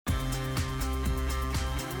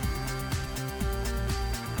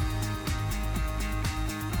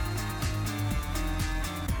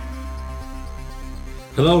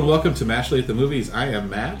Hello and welcome to Mashley at the Movies. I am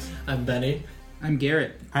Matt. I'm Benny. I'm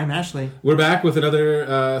Garrett. I'm Ashley. We're back with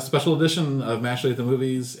another special edition of Mashley at the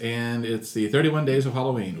Movies, and it's the 31 Days of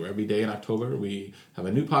Halloween, where every day in October we have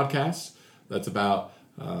a new podcast that's about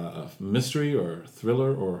a mystery or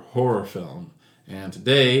thriller or horror film. And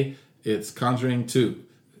today it's Conjuring 2,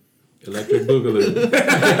 Electric Boogaloo.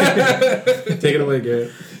 Take it away,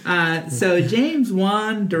 Garrett. So James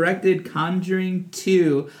Wan directed Conjuring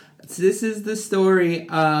 2. So this is the story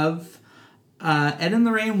of Ed and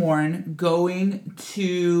Lorraine Warren going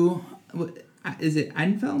to, is it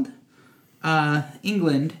Enfield?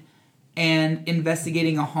 England, and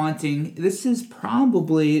investigating a haunting. This is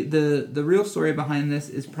probably, the real story behind this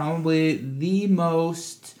is probably the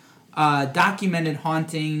most documented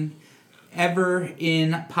haunting ever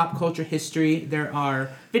in pop culture history. There are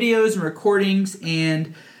videos and recordings,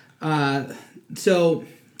 and so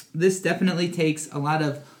this definitely takes a lot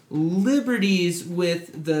of liberties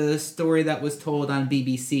with the story that was told on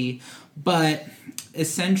BBC, but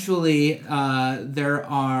essentially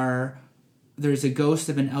there's a ghost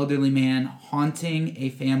of an elderly man haunting a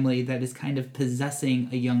family that is kind of possessing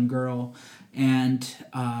a young girl, and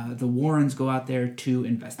the Warrens go out there to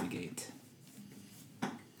investigate.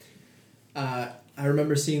 I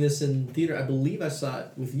remember seeing this in theater. I believe I saw it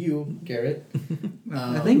with you, Garrett.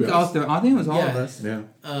 I think it was all of us. Yeah.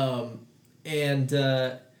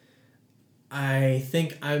 And I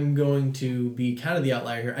think I'm going to be kind of the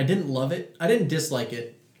outlier here. I didn't love it. I didn't dislike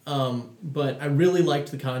it. But I really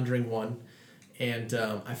liked The Conjuring 1. And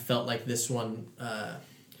I felt like this one...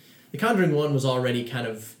 The Conjuring 1 was already kind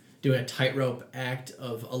of doing a tightrope act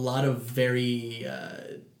of a lot of very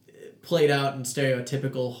played out and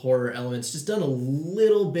stereotypical horror elements, just done a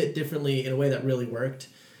little bit differently in a way that really worked.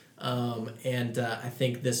 And I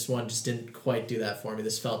think this one just didn't quite do that for me.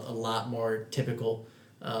 This felt a lot more typical.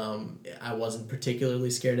 I wasn't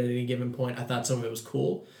particularly scared at any given point. I thought some of it was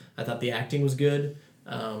cool. I thought the acting was good.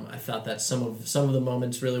 I thought that some of the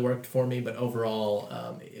moments really worked for me, but overall,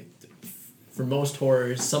 for most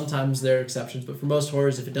horrors, sometimes there are exceptions, but for most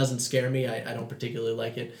horrors, if it doesn't scare me, I don't particularly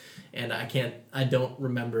like it. And I don't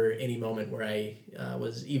remember any moment where I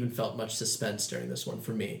was even felt much suspense during this one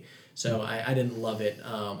for me. So I didn't love it.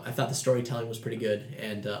 I thought the storytelling was pretty good,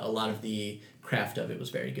 and a lot of the craft of it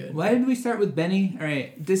was very good. Why did we start with Benny? All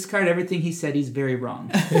right, discard everything he said. He's very wrong.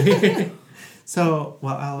 So,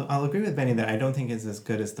 well, I'll agree with Benny that I don't think it's as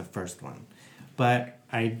good as the first one, but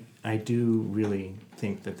I do really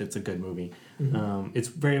think that it's a good movie. Mm-hmm. It's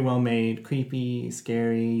very well made, creepy,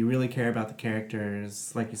 scary. You really care about the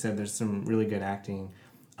characters. Like you said, there's some really good acting.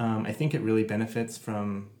 I think it really benefits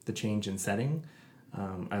from the change in setting.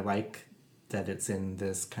 I like that it's in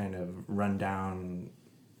this kind of rundown,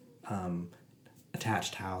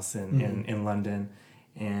 attached house in London,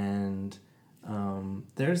 and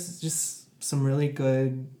there's just some really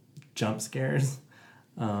good jump scares,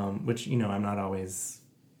 which, I'm not always...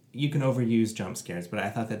 You can overuse jump scares, but I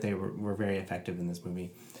thought that they were very effective in this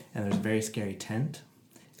movie. And there's a very scary tent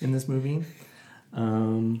in this movie.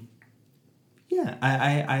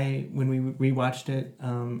 I when we rewatched it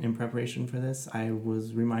in preparation for this, I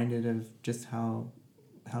was reminded of just how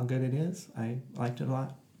good it is. I liked it a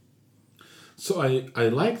lot. So I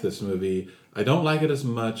like this movie. I don't like it as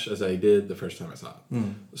much as I did the first time I saw it.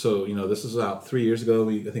 Mm. So, this is about 3 years ago.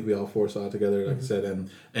 I think we all four saw it together, like I said.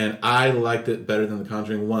 And I liked it better than The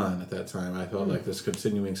Conjuring 1 at that time. I felt like this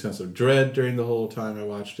continuing sense of dread during the whole time I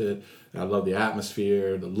watched it. I love the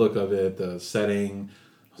atmosphere, the look of it, the setting.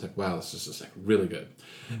 I was like, wow, this is just like really good.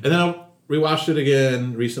 Mm-hmm. And then I rewatched it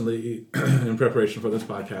again recently in preparation for this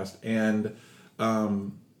podcast. And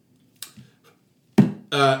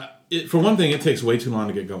for one thing, it takes way too long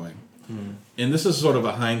to get going. Mm. And this is sort of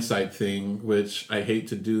a hindsight thing, which I hate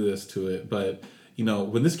to do this to it, but,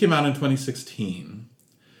 when this came out in 2016,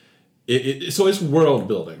 so it's world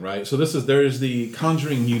building, right? So there's the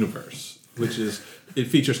Conjuring universe, which is, it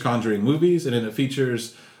features Conjuring movies, and then it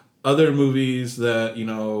features other movies that,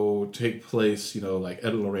 take place, like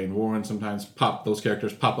Ed and Lorraine Warren sometimes those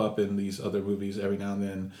characters pop up in these other movies every now and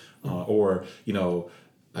then, or,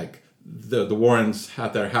 like the Warrens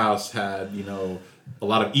at their house had, a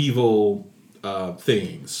lot of evil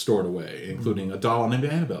things stored away, including a doll named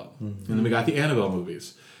Annabelle. Mm-hmm. And then we got the Annabelle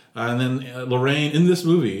movies. And then Lorraine, in this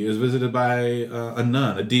movie, is visited by a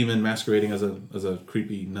nun, a demon masquerading as a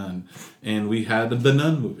creepy nun. And we had the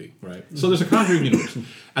Nun movie, right? So there's a Conjuring universe.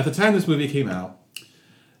 At the time this movie came out,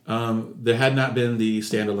 there had not been the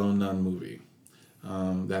standalone Nun movie.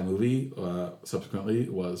 That movie subsequently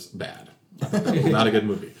was bad. Not a good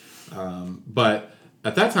movie. But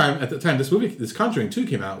at the time this Conjuring 2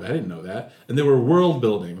 came out, I didn't know that, and they were world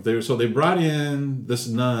building. So they brought in this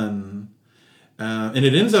nun, and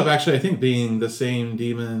it ends up actually, I think, being the same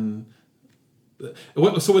demon.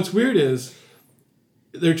 So what's weird is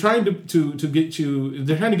they're trying to get you.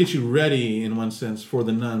 They're trying to get you ready in one sense for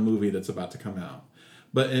the Nun movie that's about to come out,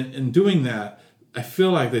 but in doing that, I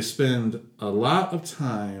feel like they spend a lot of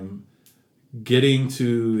time getting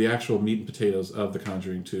to the actual meat and potatoes of The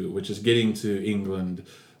Conjuring 2, which is getting to England,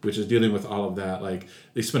 which is dealing with all of that. Like,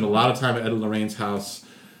 they spend a lot of time at Ed and Lorraine's house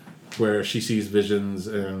where she sees visions,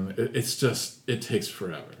 and it takes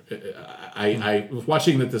forever. I was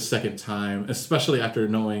watching it the second time, especially after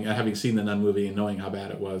having seen the Nun movie and knowing how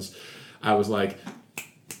bad it was, I was like,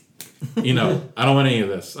 I don't want any of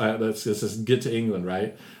this. Let's just get to England,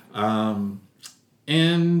 right?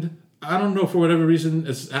 And I don't know, for whatever reason,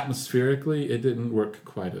 atmospherically, it didn't work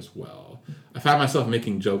quite as well. I found myself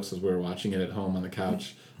making jokes as we were watching it at home on the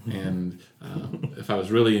couch, and if I was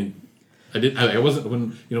really, I wasn't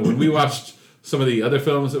when we watched some of the other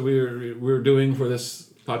films that we were doing for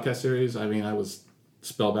this podcast series. I mean, I was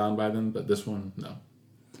spellbound by them, but this one, no.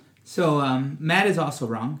 So Matt is also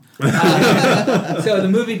wrong. So the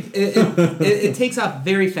movie it takes off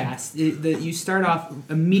very fast. You start off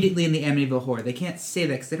immediately in the Amityville Horror. They can't say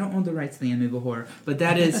that because they don't own the rights to the Amityville Horror, but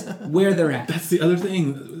that is where they're at. That's the other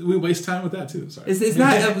thing. We waste time with that too. Sorry. It's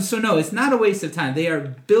not. So no, it's not a waste of time. They are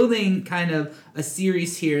building kind of a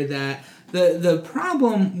series here that. The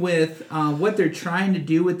problem with what they're trying to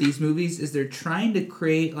do with these movies is they're trying to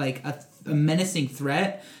create like a menacing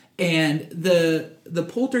threat. And the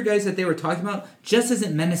poltergeist that they were talking about just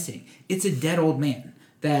isn't menacing. It's a dead old man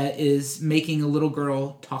that is making a little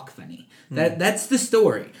girl talk funny. That's the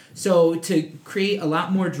story. So to create a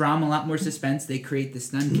lot more drama, a lot more suspense, they create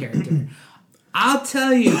this nun character. I'll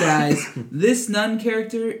tell you guys, this nun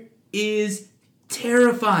character is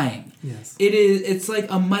terrifying. Yes. It's like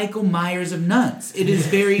a Michael Myers of nuns. It is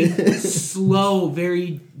very slow,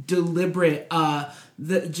 very deliberate.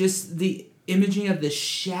 The imaging of the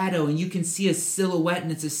shadow, and you can see a silhouette,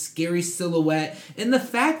 and it's a scary silhouette. And the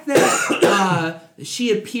fact that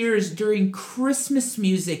she appears during Christmas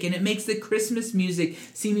music, and it makes the Christmas music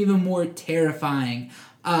seem even more terrifying.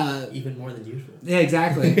 Even more than usual. Yeah,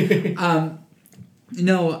 exactly.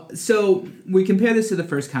 So we compare this to the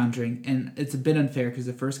first Conjuring, and it's a bit unfair because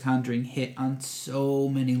the first Conjuring hit on so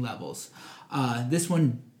many levels. This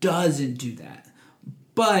one doesn't do that,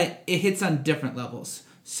 but it hits on different levels.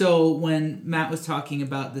 So when Matt was talking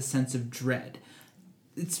about the sense of dread,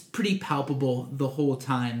 it's pretty palpable the whole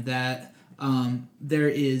time that there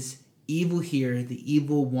is evil here. The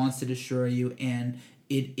evil wants to destroy you, and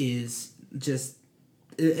it is just...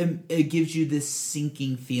 It gives you this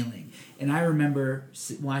sinking feeling. And I remember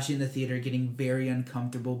watching in the theater getting very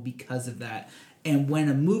uncomfortable because of that. And when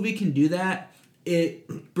a movie can do that,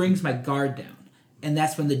 it brings my guard down. And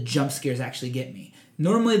that's when the jump scares actually get me.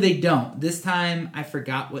 Normally they don't. This time I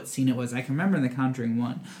forgot what scene it was. I can remember in The Conjuring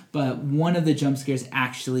 1. But one of the jump scares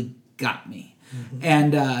actually got me. Mm-hmm.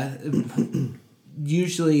 And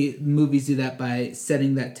usually movies do that by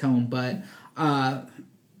setting that tone. But...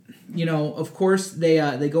 of course,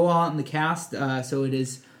 they go out in the cast, so it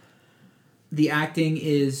is... The acting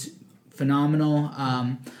is phenomenal.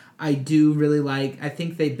 I do really I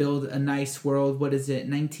think they build a nice world. What is it,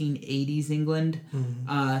 1980s England?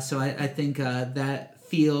 Mm-hmm. So I think that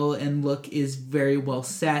feel and look is very well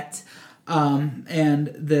set. And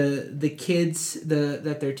the kids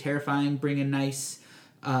that they're terrifying bring a nice,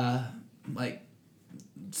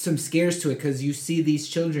 some scares to it, because you see these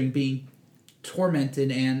children being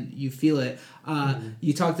tormented and you feel it.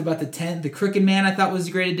 You talked about the tent. The Crooked Man I thought was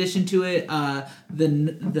a great addition to it.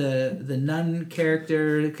 The nun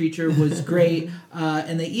creature was great.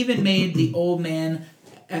 And they even made the old man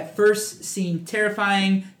at first seem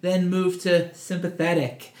terrifying, then move to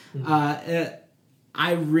sympathetic.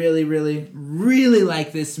 I really, really, really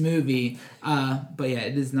like this movie. But yeah,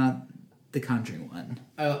 it is not The Conjuring 1.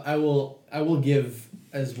 I will give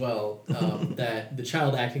as well that the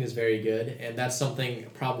child acting is very good, and that's something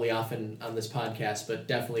probably often on this podcast, but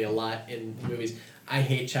definitely a lot in movies. I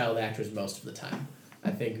hate child actors most of the time.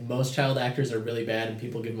 I think most child actors are really bad, and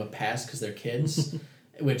people give them a pass because they're kids,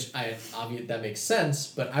 which that makes sense,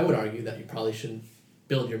 but I would argue that you probably shouldn't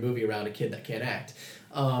build your movie around a kid that can't act.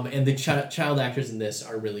 And the child actors in this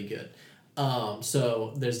are really good.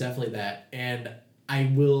 So there's definitely that. And a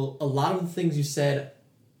lot of the things you said,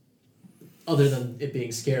 other than it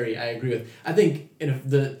being scary, I agree with. I think in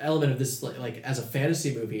the element of this, like as a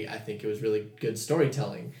fantasy movie, I think it was really good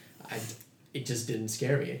storytelling. It just didn't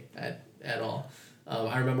scare me at all.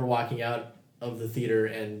 I remember walking out of the theater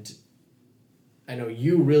and I know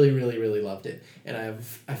you really, really, really loved it, and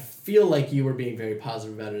I feel like you were being very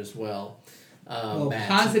positive about it as well. Matt.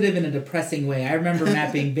 Positive in a depressing way. I remember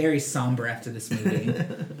Matt being very somber after this movie.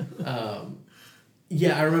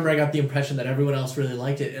 Yeah, I remember I got the impression that everyone else really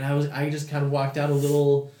liked it, and I just kind of walked out a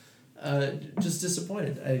little just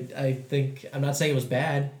disappointed. I think, I'm not saying it was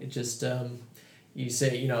bad. It just you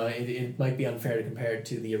say, it might be unfair to compare it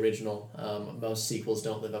to the original. Most sequels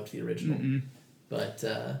don't live up to the original, but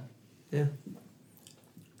yeah.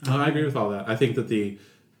 I agree with all that. I think that the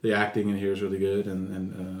acting in here is really good,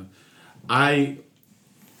 and I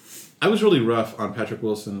was really rough on Patrick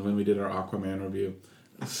Wilson when we did our Aquaman review.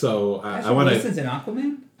 So I want to. Wilson's in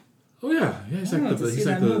Aquaman? Oh yeah, he's like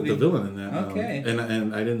the villain in that. Okay.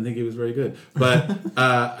 And I didn't think he was very good, but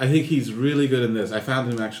I think he's really good in this. I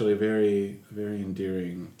found him actually very, very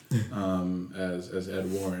endearing as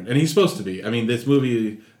Ed Warren, and he's supposed to be. I mean, this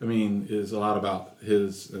movie, is a lot about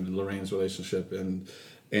his and Lorraine's relationship, and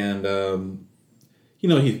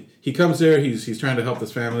he comes there. He's trying to help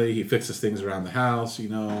this family. He fixes things around the house. He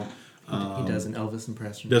does an Elvis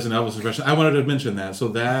impression. I wanted to mention that. So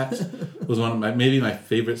that was one of my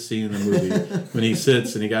favorite scene in the movie when he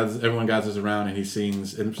sits and everyone gathers around and he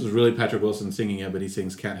sings, and this is really Patrick Wilson singing it, but he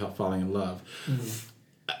sings "Can't Help Falling in Love." Mm-hmm.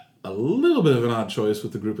 A little bit of an odd choice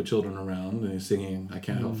with the group of children around, and he's singing "I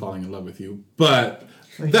Can't Help Falling in Love with You." But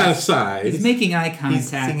that aside, he's making eye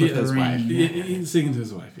contact with his wife. He's singing to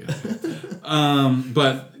his wife, yeah.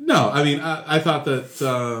 But no, I thought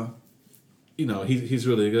that. He's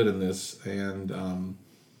really good in this, and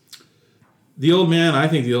the old man. I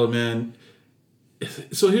think the old man.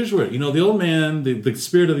 So here's where the old man, the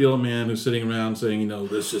spirit of the old man who's sitting around saying,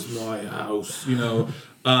 "This is my house,"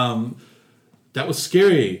 that was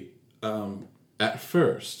scary at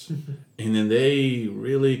first, and then they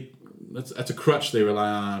really that's a crutch they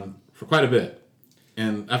rely on for quite a bit.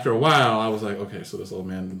 And after a while, I was like, okay, so this old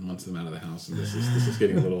man wants them out of the house, and this is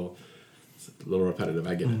getting a little repetitive.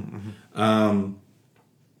 I get it.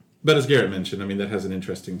 But as Garrett mentioned, that has an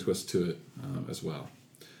interesting twist to it as well.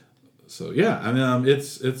 So yeah,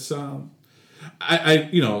 it's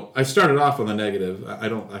I started off on the negative. I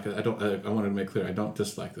wanted to make clear I don't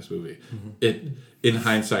dislike this movie. Mm-hmm. It, in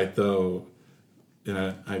hindsight, though,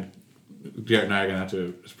 Garrett and I are gonna have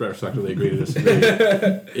to respectively agree to disagree.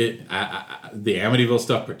 The Amityville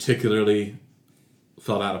stuff particularly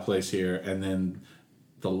felt out of place here, and then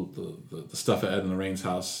the stuff at Ed and Lorraine's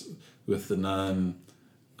house with the nun.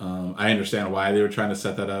 I understand why they were trying to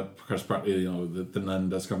set that up, because partly the nun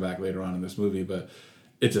does come back later on in this movie, but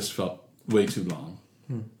it just felt way too long.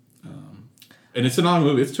 And it's a long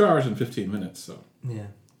movie. It's 2 hours and 15 minutes. So yeah,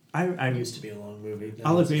 I used to be a long movie.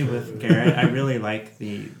 I'll agree with Garrett. I really like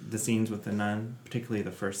the scenes with the nun, particularly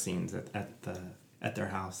the first scenes at their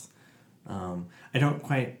house.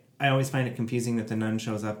 I always find it confusing that the nun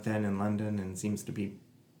shows up then in London and seems to be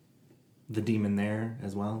the demon there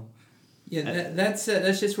as well. Yeah, that's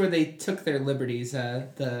just where they took their liberties.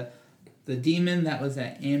 The demon that was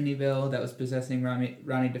at Amityville that was possessing Ronnie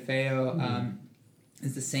DeFeo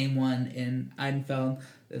is the same one in Eidenfeld.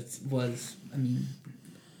 That was,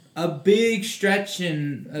 a big stretch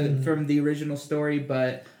from the original story,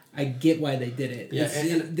 but I get why they did it. Yeah,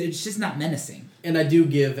 it's just not menacing. And I do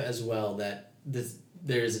give as well that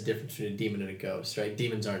there is a difference between a demon and a ghost, right?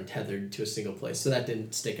 Demons aren't tethered to a single place, so that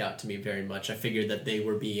didn't stick out to me very much. I figured that they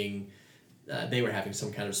were having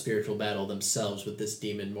some kind of spiritual battle themselves with this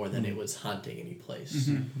demon more than it was haunting any place.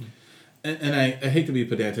 Mm-hmm. And I hate to be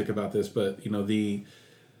pedantic about this, but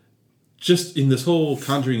just in this whole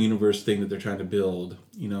Conjuring universe thing that they're trying to build,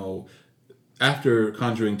 after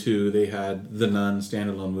Conjuring 2, they had the Nun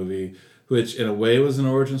standalone movie, which in a way was an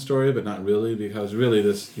origin story, but not really, because really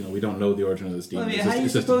this, we don't know the origin of this demon. How are you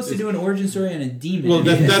supposed to do an origin story on a demon? Well,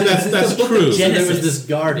 that's true. There was this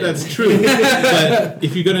garden. That's true. But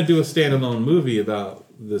if you're going to do a standalone movie about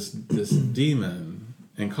this demon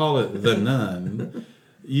and call it The Nun,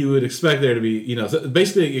 you would expect there to be, so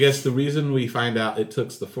basically, I guess the reason we find out it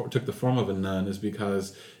took the form of a nun is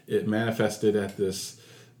because it manifested at this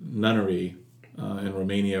nunnery in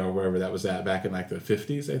Romania or wherever that was at back in like the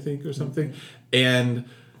 50s, I think, or something. And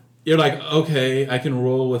you're like, okay, I can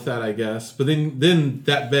roll with that, I guess. But then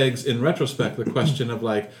that begs, in retrospect, the question of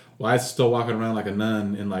like, why is it still walking around like a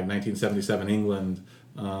nun in like 1977 England?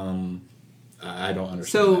 I don't understand.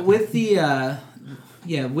 So that. with the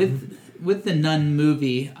with the Nun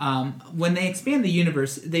movie, when they expand the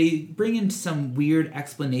universe, they bring in some weird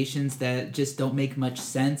explanations that just don't make much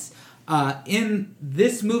sense. In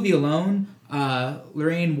this movie alone,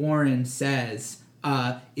 Lorraine Warren says,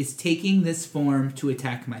 is taking this form to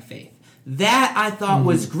attack my faith. That I thought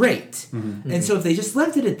was great. And so if they just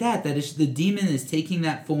left it at that the demon is taking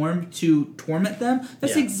that form to torment them,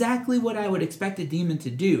 that's exactly what I would expect a demon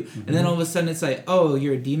to do. And then all of a sudden it's like, oh,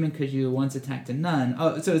 you're a demon because you once attacked a nun.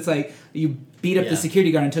 Oh, so it's like you beat up the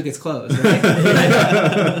security guard and took his clothes, right?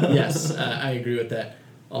 Yes, I agree with that.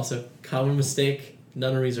 Also, common mistake,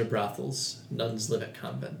 nunneries are brothels. Nuns live at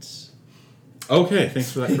convents. Okay,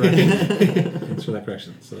 thanks for that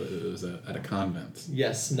correction. So it was at a convent.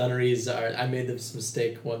 Yes, nunneries are... I made this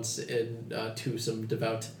mistake once to some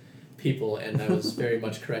devout people, and I was very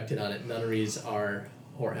much corrected on it. Nunneries are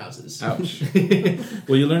whorehouses. Ouch.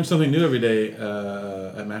 Well, you learn something new every day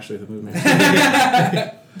at Mashley the Movie.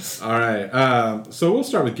 All right. So we'll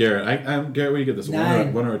start with Garrett. Garrett, what do you get this?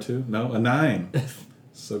 9. One or a 2? No, a 9.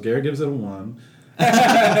 So Garrett gives it a 1. I'm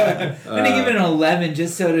going to give it an 11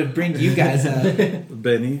 just so to bring you guys up.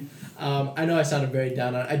 Benny. I know I sounded very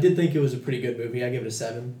down on it. I did think it was a pretty good movie. I give it a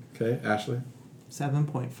 7. Okay, Ashley.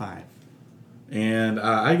 7.5. And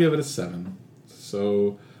I give it a 7.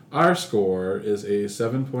 So our score is a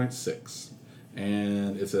 7.6.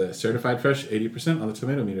 And it's a certified fresh 80% on the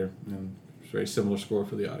tomato meter. And it's a very similar score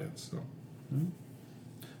for the audience. So,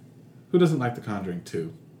 who doesn't like The Conjuring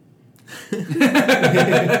 2?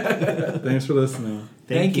 Thanks for listening.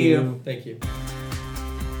 Thank you. Thank you.